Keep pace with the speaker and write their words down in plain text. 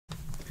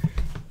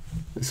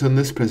So in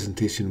this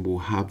presentation we'll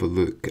have a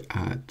look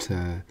at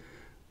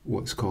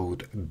what's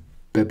called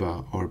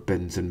BiBa, or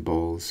bins and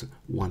balls,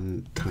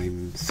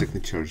 one-time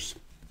signatures.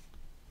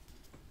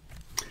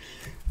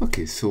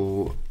 Okay,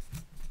 so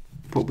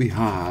what we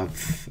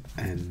have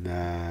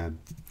in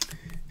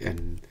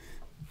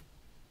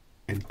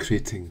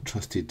creating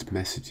trusted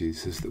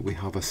messages is that we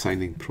have a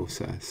signing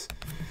process.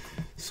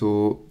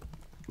 So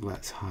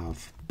let's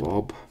have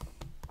Bob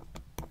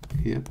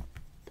here,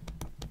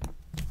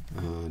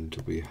 and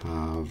we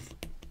have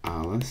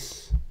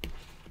Alice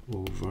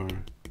over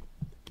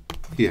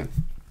here.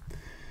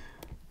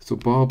 So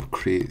Bob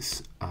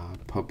creates a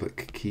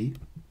public key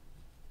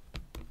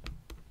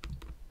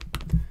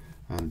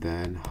and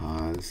then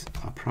has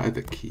a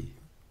private key.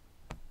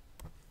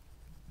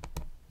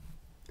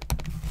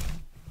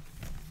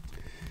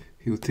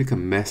 He'll take a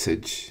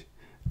message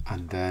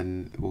and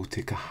then we'll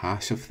take a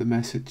hash of the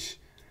message,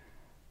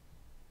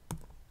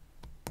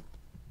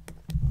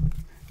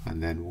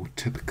 and then we'll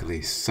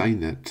typically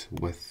sign it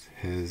with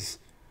his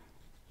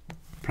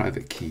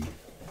private key.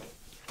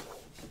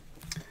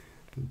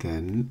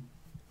 Then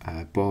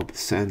Bob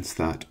sends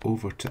that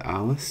over to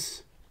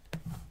Alice.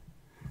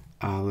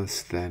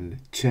 Alice then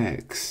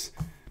checks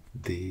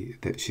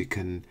that she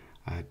can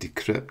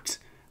decrypt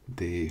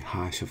the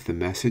hash of the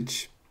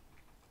message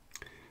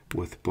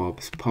with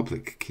Bob's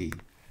public key.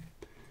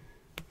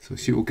 So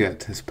she will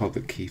get his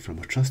public key from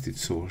a trusted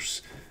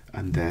source,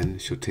 and then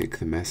she'll take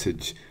the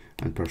message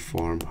and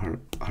perform her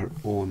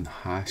own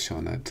hash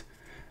on it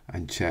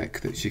and check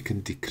that she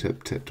can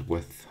decrypt it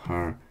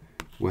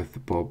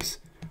with Bob's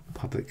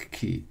public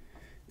key.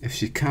 If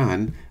she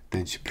can,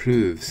 then she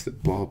proves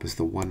that Bob is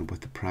the one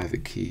with the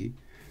private key.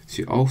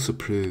 She also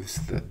proves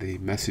that the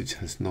message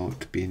has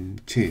not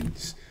been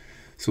changed.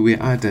 So we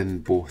add in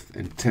both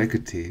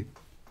integrity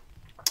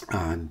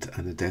and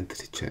an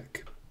identity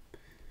check.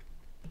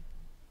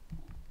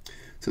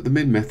 So the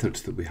main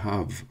methods that we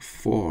have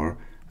for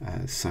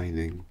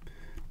signing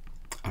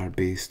are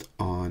based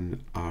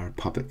on our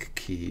public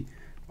key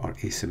or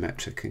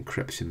asymmetric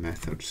encryption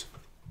methods.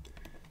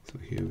 So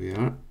here we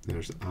are,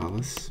 there's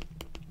Alice.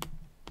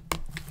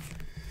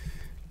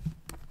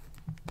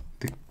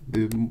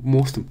 The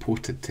most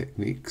important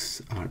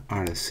techniques are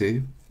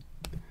RSA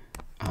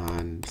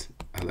and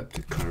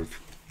elliptic curve.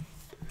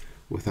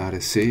 With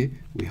RSA,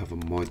 we have a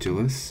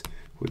modulus,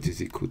 which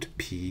is equal to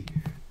P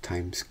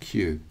times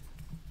Q.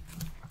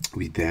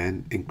 We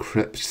then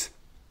encrypt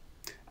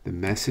the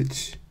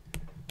message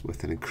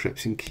with an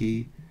encryption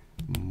key,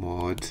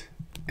 mod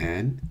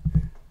N,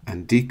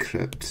 and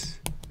decrypt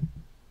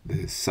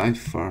the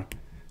cipher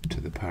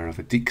to the power of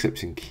a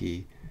decryption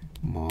key,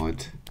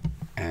 mod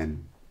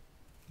N.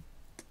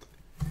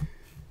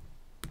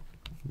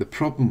 The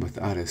problem with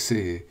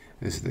RSA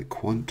is that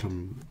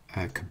quantum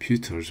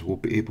computers will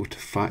be able to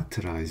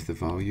factorize the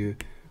value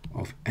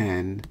of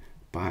N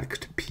back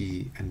to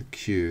P and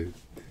Q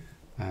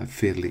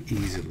fairly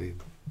easily.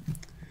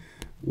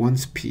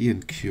 Once P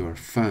and Q are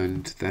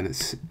found, then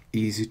it's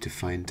easy to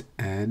find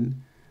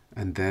N,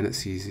 and then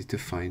it's easy to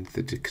find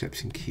the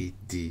decryption key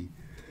D.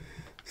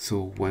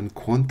 So when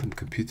quantum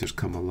computers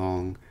come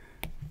along,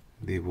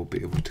 they will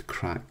be able to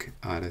crack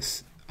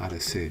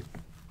RSA.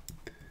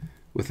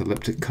 With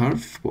elliptic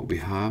curve, what we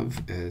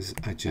have is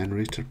a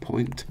generator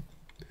point,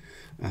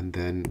 and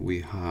then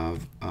we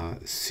have a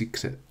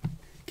secret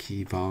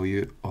key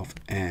value of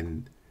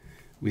N.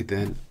 We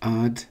then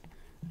add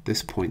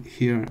this point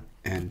here,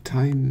 N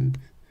time,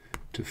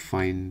 to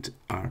find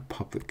our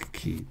public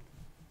key.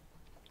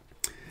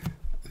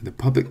 The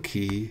public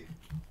key,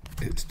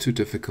 it's too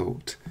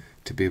difficult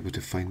to be able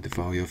to find the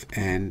value of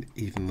N,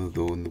 even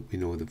though we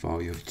know the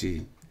value of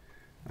G.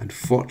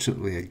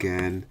 Unfortunately,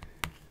 again,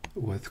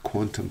 with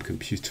quantum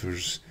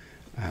computers,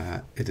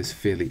 it is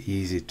fairly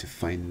easy to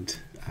find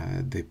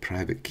the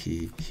private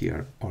key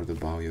here, or the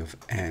value of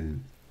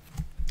N.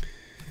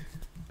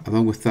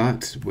 Along with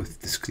that,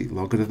 with discrete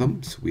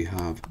logarithms, we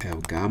have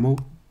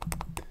L-Gamo,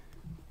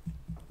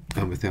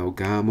 and with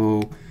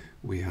L-Gamo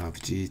we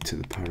have G to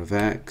the power of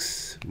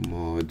X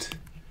mod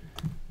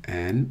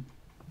N,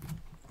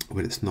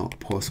 where it's not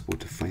possible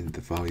to find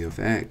the value of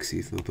X,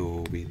 even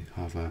though we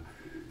have a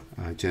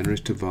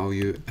generator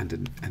value and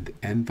the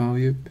N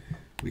value.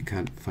 We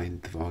can't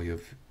find the value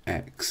of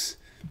X.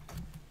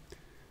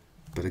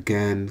 But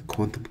again,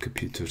 quantum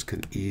computers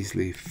can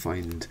easily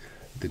find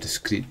the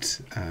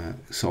discrete,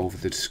 solve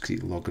the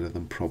discrete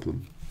logarithm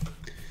problem.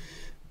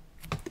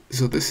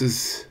 So this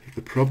is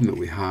the problem that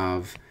we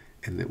have,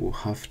 in that we'll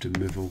have to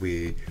move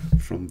away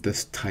from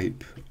this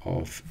type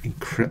of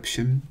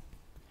encryption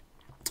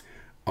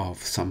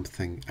of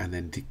something and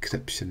then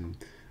decryption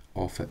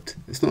of it.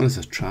 It's known as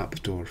a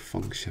trapdoor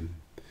function.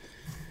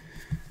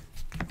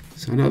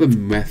 So another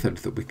method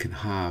that we can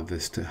have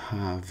is to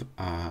have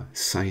a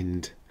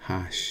signed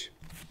hash.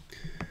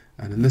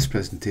 And in this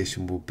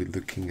presentation we'll be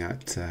looking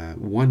at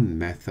one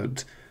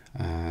method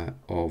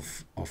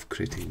of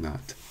creating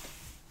that.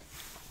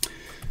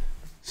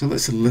 So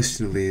let's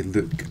initially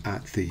look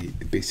at the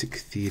basic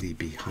theory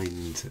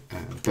behind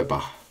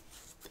BiBa.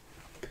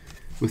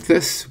 With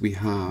this, we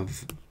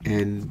have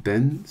n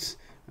bins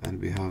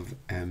and we have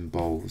m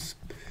balls.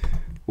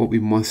 What we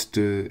must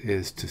do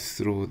is to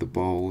throw the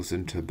balls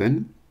into a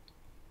bin,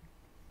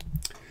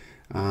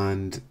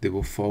 and they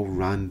will fall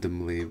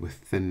randomly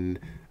within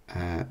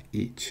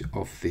each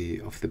of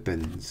the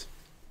bins.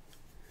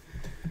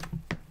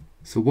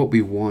 So what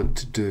we want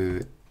to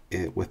do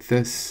with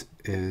this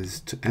is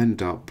to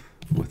end up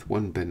with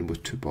one bin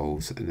with 2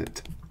 balls in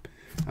it,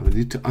 and we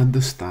need to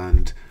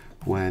understand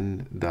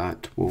when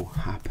that will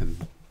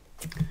happen.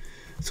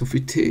 So if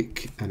we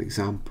take an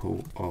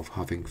example of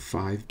having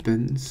 5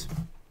 bins,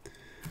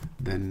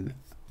 then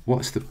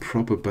what's the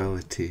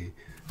probability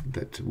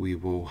that we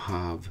will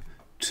have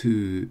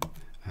 2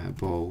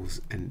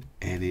 balls in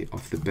any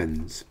of the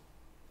bins?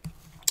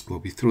 Well,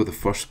 we throw the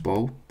first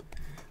ball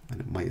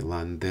and it might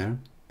land there.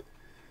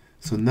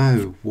 So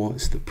now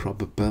what's the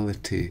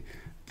probability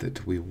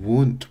that we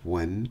won't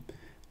win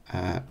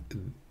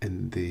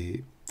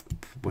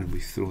when we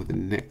throw the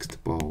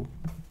next ball?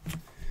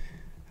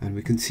 And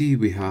we can see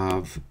we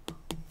have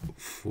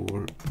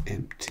 4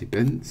 empty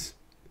bins.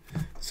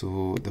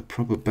 So the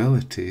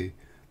probability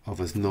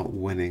of us not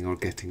winning or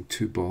getting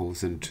 2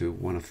 balls into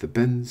one of the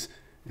bins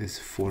is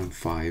 4 and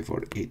 5,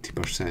 or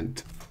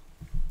 80%.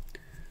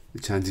 The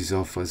chances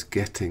of us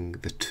getting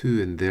the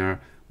 2 in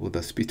there will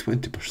thus be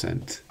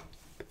 20%.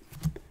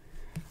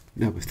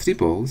 Now with 3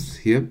 balls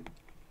here,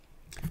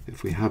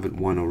 if we haven't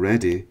won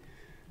already,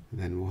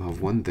 then we'll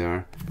have 1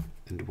 there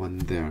and 1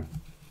 there.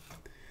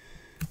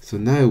 So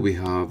now we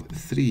have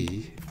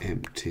 3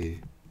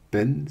 empty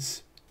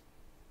bins.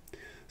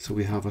 So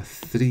we have a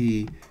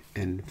 3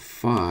 in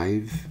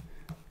 5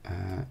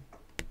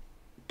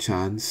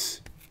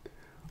 chance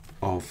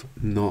of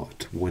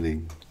not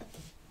winning.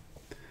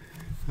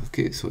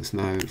 Okay, so it's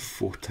now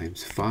 4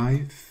 times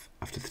 5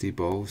 after 3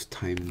 balls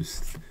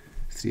times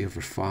 3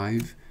 over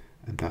 5,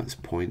 and that's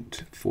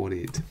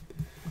 0.48.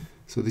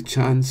 So the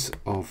chance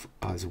of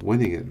us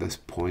winning at this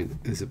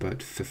point is about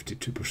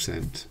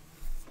 52%.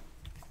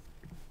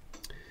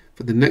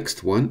 For the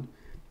next one,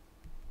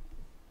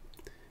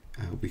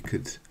 we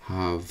could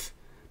have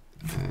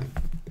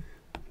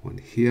one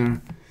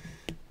here,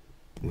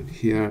 one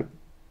here,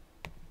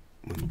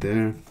 one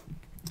there,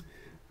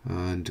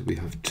 and we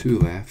have 2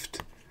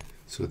 left,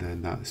 so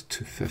then that's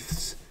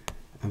 2/5,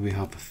 and we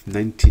have a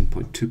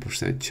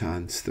 19.2%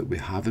 chance that we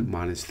haven't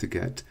managed to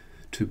get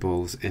 2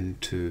 balls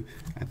into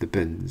the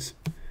bins.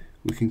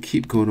 We can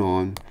keep going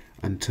on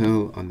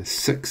until on the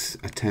 6th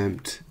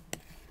attempt,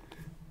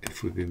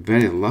 if we've been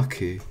very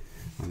lucky,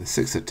 on the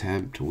 6th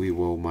attempt we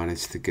will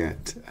manage to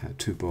get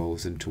 2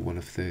 balls into one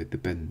of the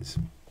bins.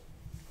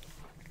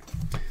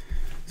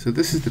 So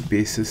this is the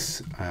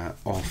basis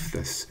of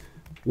this.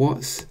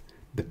 What's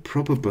the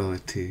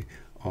probability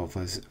of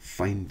us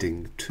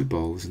finding 2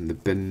 balls in the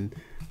bin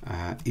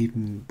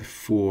even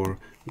before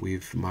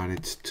we've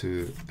managed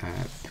to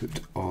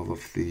put all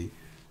of the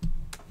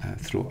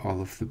throw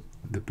all of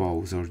the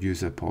balls or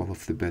use up all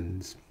of the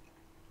bins?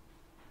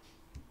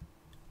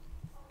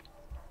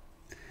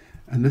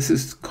 And this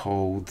is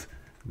called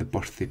the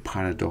birthday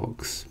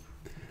paradox.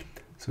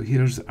 So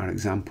here's our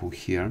example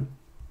here.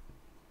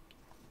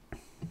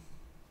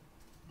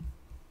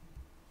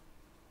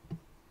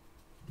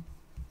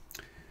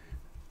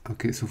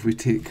 Okay, so if we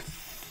take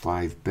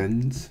 5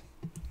 bins,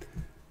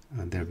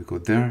 and there we go,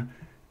 there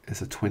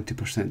is a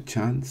 20%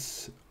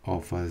 chance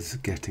of us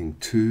getting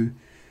 2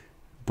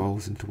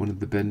 balls into one of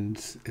the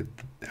bins.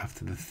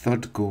 After the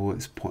 3rd go,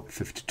 it's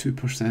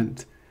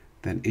 52%,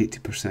 then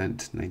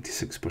 80%,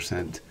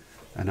 96%,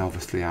 and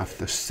obviously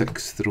after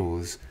 6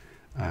 throws,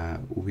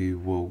 we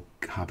will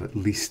have at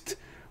least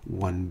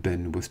 1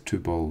 bin with 2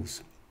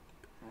 balls.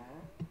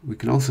 We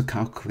can also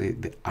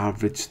calculate the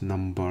average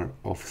number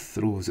of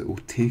throws it will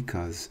take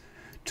us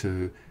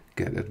to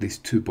get at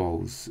least 2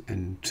 balls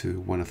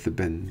into one of the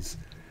bins,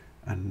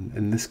 and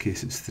in this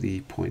case it's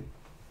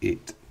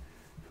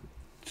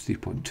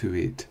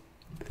 3.28.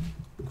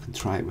 We can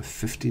try it with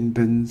 15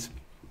 bins.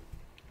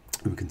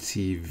 We can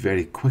see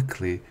very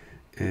quickly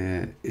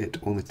it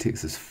only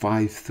takes us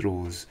 5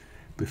 throws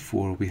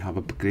before we have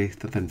a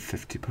greater than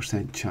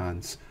 50%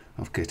 chance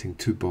of getting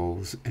 2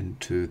 balls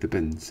into the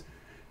bins.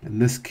 In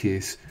this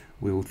case,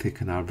 we will take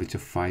an average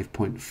of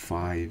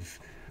 5.5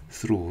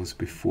 throws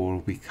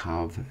before we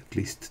have at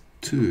least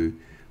 2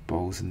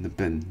 balls in the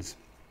bins.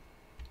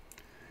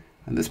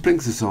 And this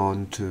brings us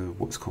on to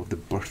what's called the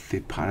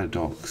birthday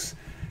paradox,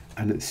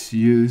 and it's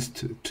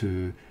used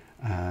to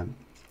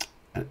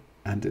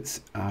and it's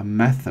a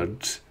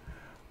method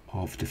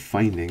of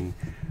defining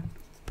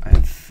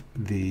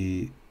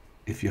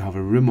if you have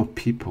a room of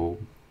people,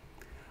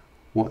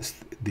 what's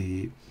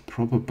the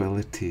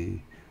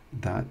probability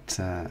that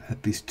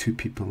at least 2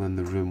 people in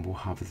the room will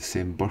have the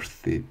same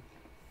birthday.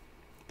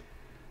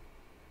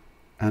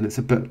 And it's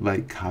a bit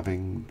like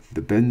having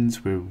the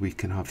bins, where we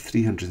can have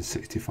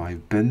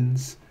 365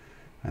 bins,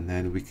 and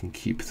then we can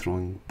keep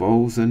throwing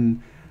balls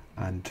in,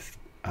 and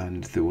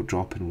they will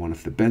drop in one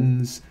of the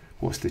bins.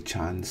 What's the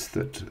chance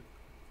that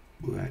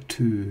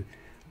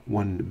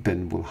one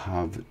bin will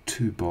have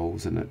 2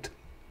 balls in it?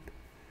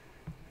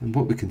 And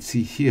what we can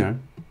see here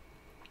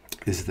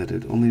is that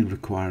it only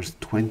requires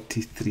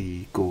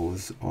 23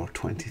 goes or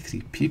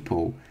 23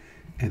 people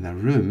in a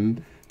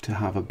room to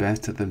have a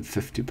better than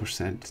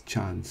 50%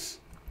 chance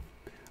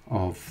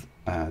of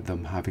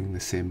them having the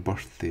same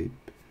birthday.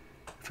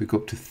 If we go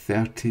up to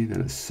 30,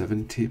 then it's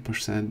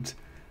 70%,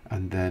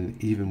 and then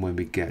even when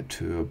we get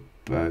to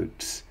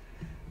about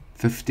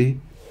 50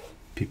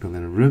 people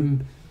in a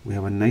room, we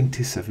have a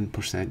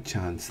 97%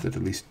 chance that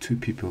at least 2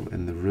 people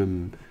in the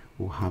room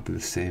will have the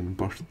same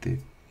birthday.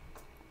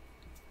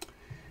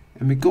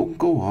 And we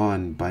go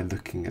on by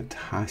looking at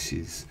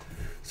hashes.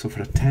 So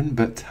for a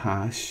 10-bit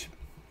hash,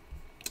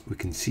 we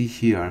can see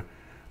here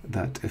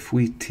that if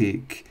we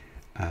take,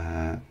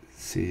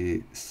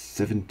 say,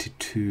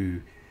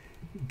 72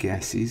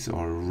 guesses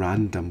or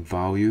random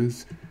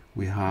values,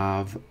 we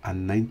have a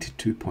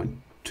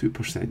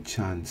 92.2%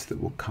 chance that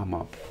we'll come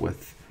up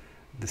with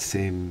the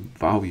same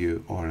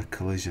value or a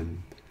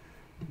collision.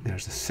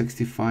 There's a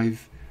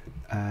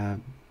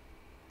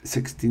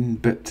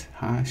 16-bit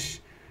hash,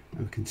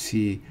 and we can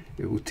see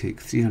it will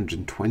take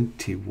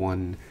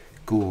 321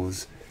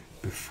 goes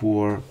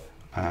before,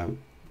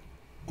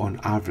 on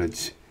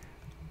average,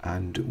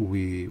 and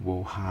we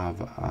will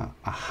have a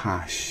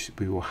hash.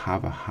 We will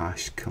have a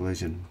hash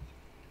collision.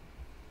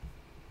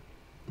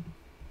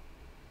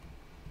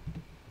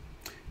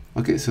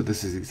 Okay, so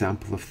this is an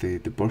example of the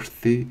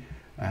birthday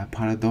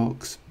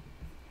paradox.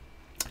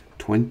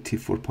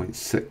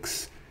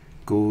 24.6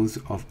 goes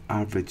of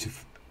average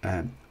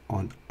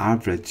on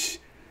average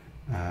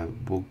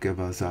will give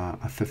us a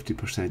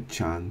 50%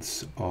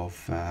 chance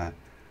of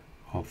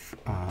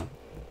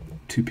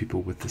 2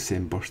 people with the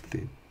same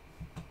birthday.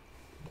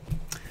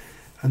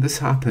 And this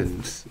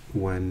happened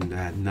when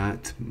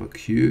Nat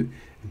McHugh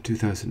in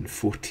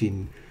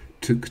 2014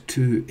 took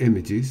 2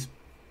 images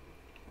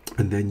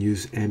and then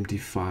used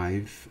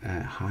MD5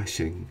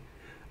 hashing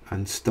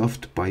and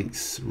stuffed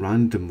bytes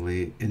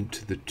randomly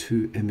into the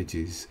 2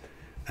 images,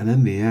 and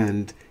in the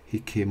end he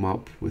came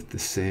up with the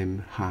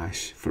same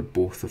hash for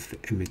both of the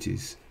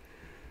images.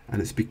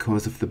 And it's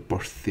because of the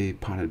birthday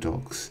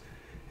paradox.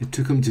 It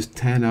took him just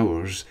 10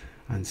 hours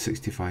and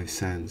 65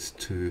 cents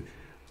to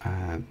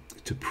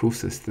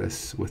process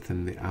this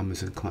within the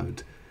Amazon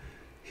cloud.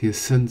 He has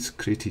since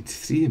created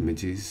 3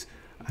 images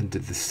and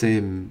did the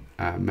same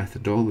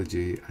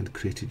methodology and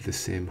created the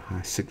same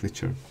hash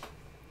signature.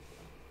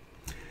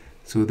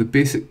 So the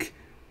basic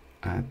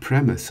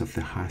premise of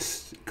the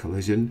hash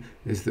collision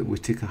is that we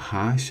take a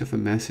hash of a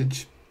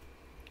message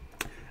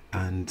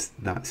and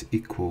that's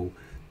equal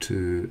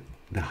to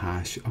the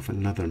hash of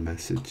another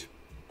message.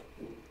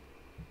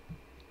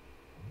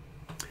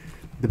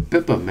 The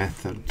BiBa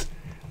method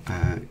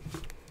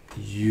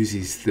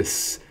uses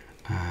this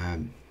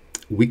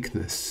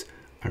weakness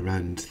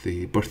around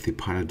the birthday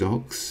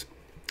paradox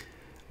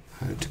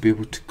to be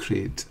able to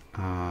create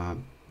a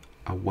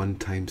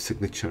one-time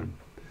signature.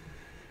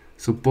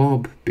 So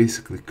Bob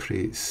basically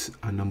creates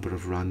a number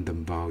of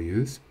random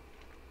values,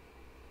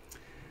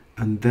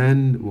 and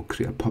then we'll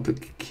create a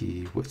public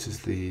key, which is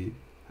the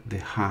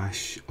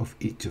hash of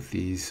each of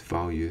these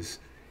values.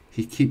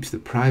 He keeps the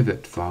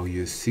private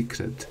values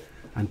secret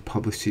and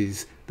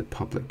publishes the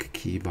public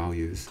key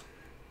values.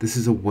 This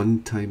is a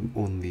one-time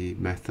only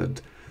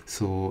method,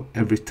 so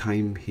every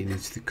time he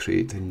needs to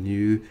create a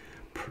new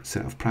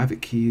set of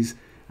private keys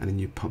and a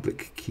new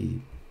public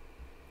key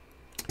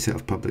set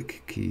of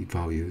public key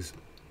values.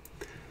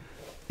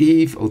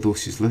 Eve, although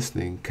she's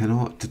listening,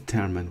 cannot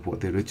determine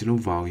what the original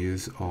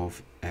values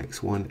of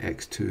x1,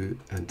 x2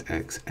 and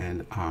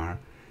xn are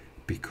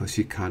because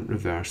she can't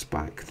reverse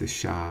back the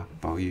SHA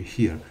value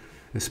here,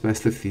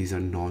 especially if these are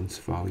nonce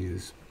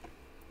values.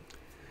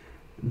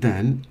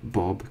 Then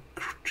Bob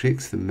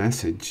takes the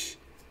message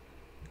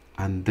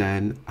and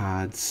then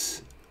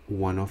adds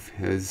one of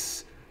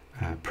his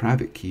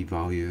private key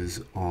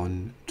values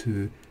on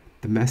to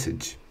the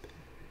message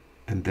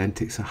and then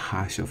takes a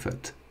hash of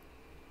it.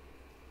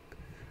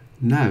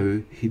 Now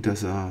he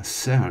does a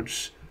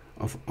search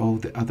of all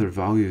the other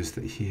values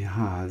that he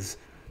has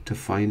to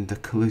find a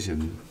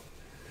collision.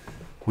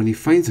 When he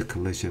finds a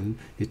collision,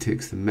 he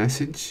takes the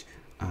message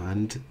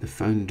and the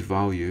found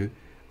value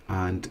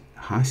and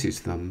hashes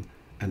them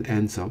and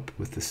ends up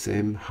with the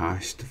same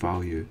hashed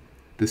value.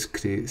 This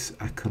creates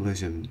a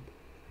collision.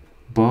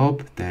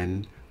 Bob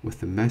then,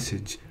 with the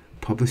message,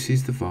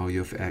 publishes the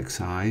value of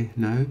xi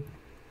now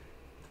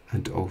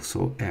and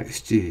also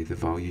xj, the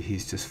value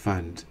he's just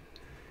found.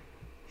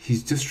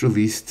 He's just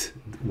released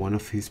one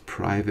of his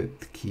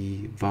private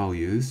key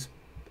values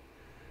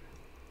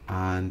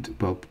and,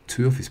 well,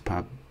 2 of his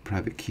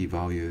private key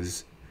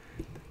values,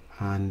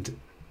 and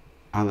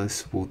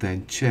Alice will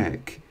then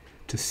check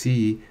to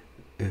see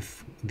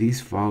if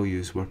these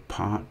values were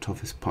part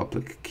of his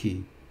public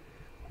key.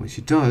 When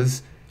she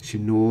does, she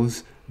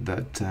knows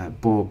that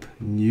Bob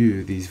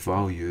knew these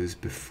values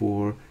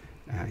before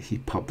he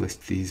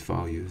published these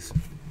values.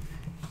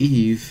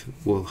 Eve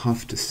will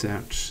have to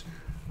search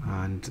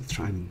and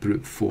try and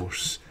brute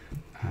force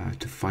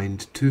to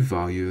find 2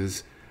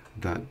 values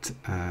that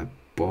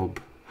Bob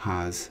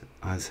has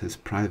as his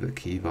private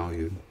key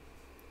value.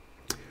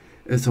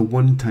 It's a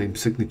one-time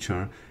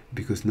signature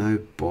because now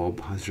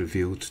Bob has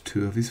revealed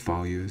 2 of his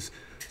values,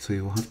 so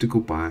you'll have to go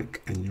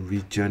back and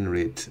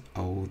regenerate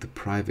all the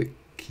private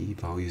key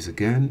values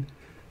again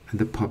and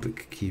the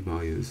public key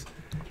values.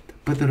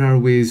 But there are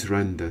ways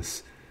around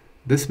this.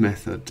 This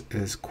method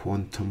is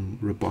quantum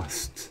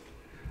robust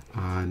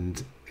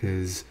and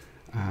is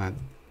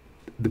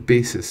the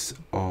basis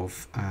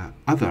of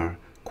other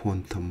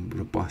quantum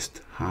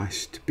robust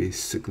hashed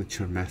based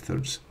signature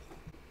methods.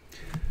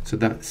 So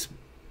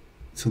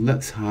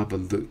let's have a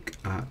look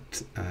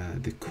at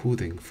the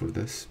coding for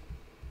this.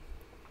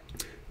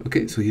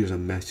 Okay, so here's a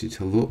message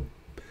hello,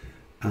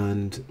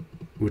 and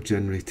we're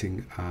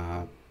generating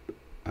a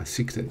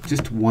secret,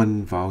 just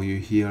one value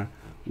here,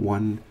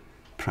 one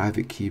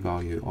private key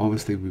value.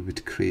 Obviously we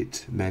would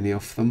create many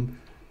of them,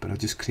 but I'll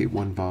just create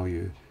one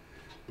value.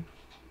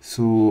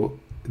 So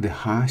the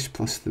hash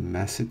plus the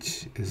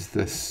message is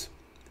this.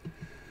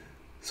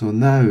 So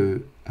now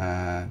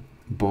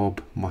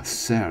Bob must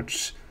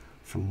search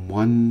from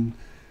 1,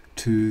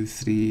 2,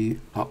 3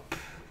 up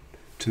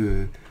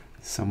to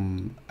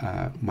some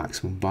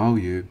maximum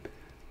value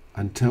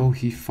until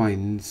he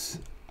finds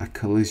a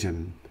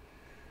collision.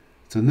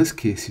 So in this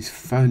case he's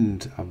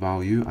found a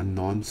value, a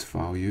nonce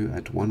value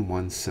at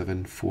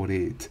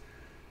 11748.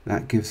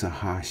 That gives a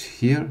hash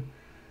here,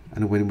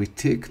 and when we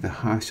take the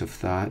hash of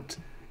that,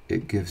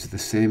 it gives the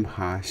same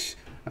hash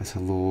as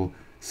hello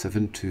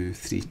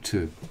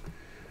 7232.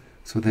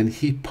 So then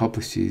he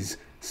publishes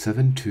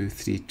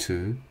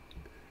 7232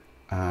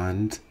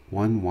 and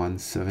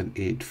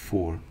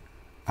 11784.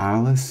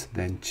 Alice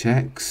then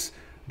checks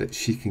that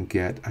she can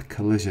get a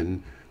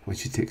collision when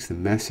she takes the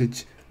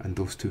message and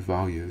those 2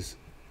 values.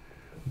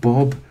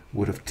 Bob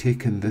would have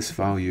taken this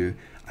value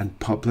and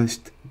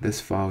published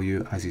this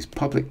value as his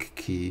public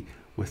key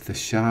with the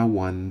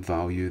SHA-1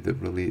 value that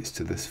relates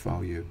to this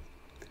value.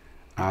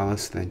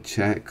 Alice then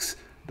checks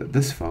that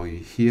this value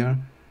here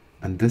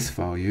and this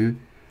value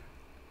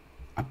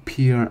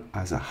appear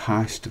as a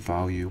hashed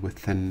value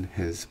within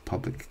his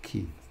public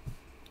key.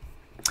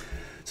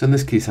 So in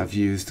this case I've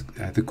used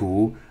the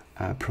Go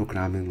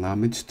programming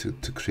language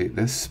to create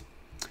this,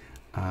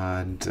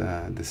 and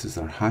this is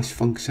our hash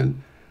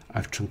function.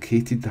 I've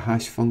truncated the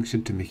hash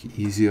function to make it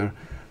easier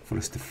for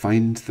us to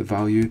find the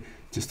value,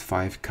 just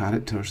 5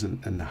 characters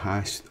in the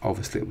hash.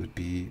 Obviously it would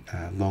be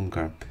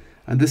longer.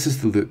 And this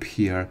is the loop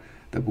here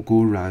that will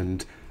go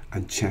around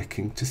and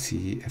checking to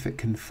see if it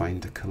can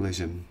find a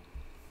collision.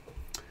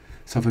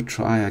 So if I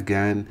try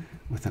again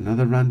with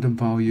another random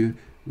value,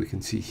 we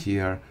can see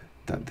here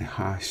that the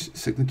hash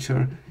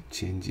signature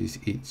changes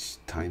each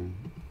time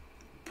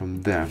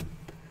from there.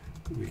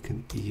 We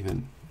can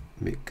even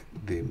make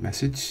the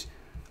message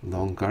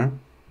longer.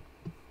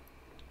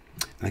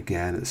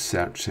 Again, it's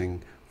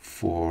searching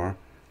for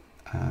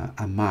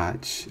a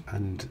match,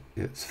 and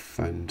it's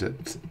found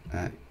it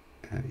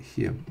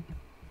here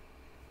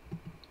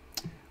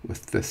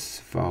with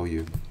this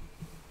value.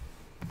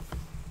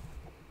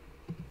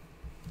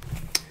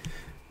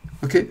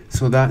 Okay,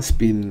 so that's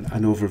been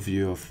an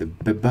overview of the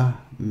BiBa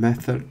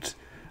method,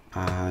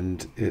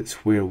 and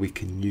it's where we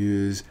can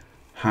use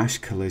hash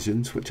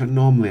collisions, which are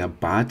normally a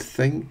bad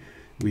thing.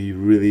 We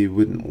really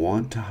wouldn't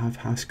want to have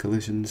hash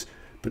collisions,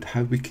 but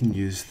how we can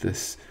use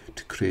this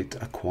to create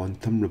a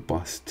quantum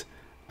robust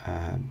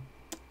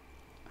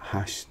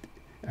hash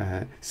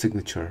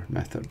signature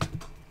method.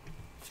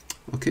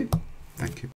 Okay, thank you.